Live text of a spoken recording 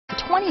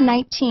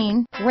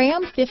2019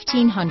 Ram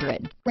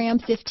 1500. Ram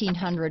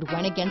 1500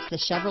 went against the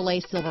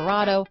Chevrolet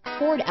Silverado,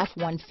 Ford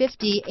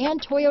F-150, and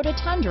Toyota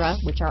Tundra,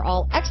 which are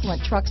all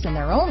excellent trucks in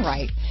their own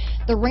right.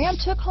 The Ram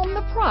took home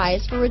the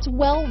prize for its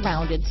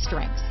well-rounded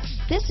strengths.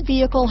 This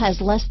vehicle has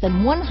less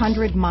than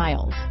 100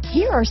 miles.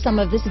 Here are some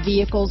of this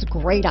vehicle's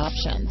great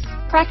options: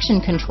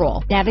 traction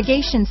control,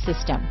 navigation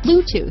system,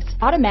 Bluetooth,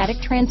 automatic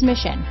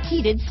transmission,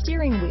 heated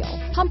steering wheel,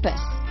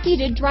 compass,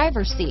 heated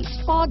driver's seat,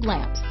 fog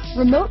lamps,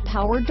 remote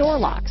power door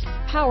locks,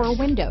 power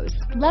windows,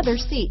 leather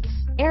seats,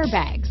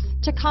 airbags,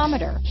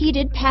 tachometer,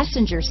 heated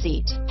passenger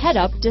seat,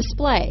 head-up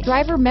display,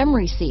 driver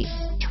memory seat,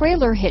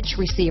 trailer hitch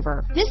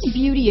receiver. This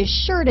beauty is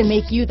sure to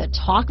make you the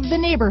talk of the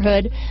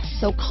neighborhood,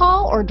 so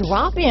call or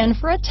drop in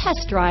for a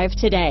test drive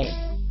today.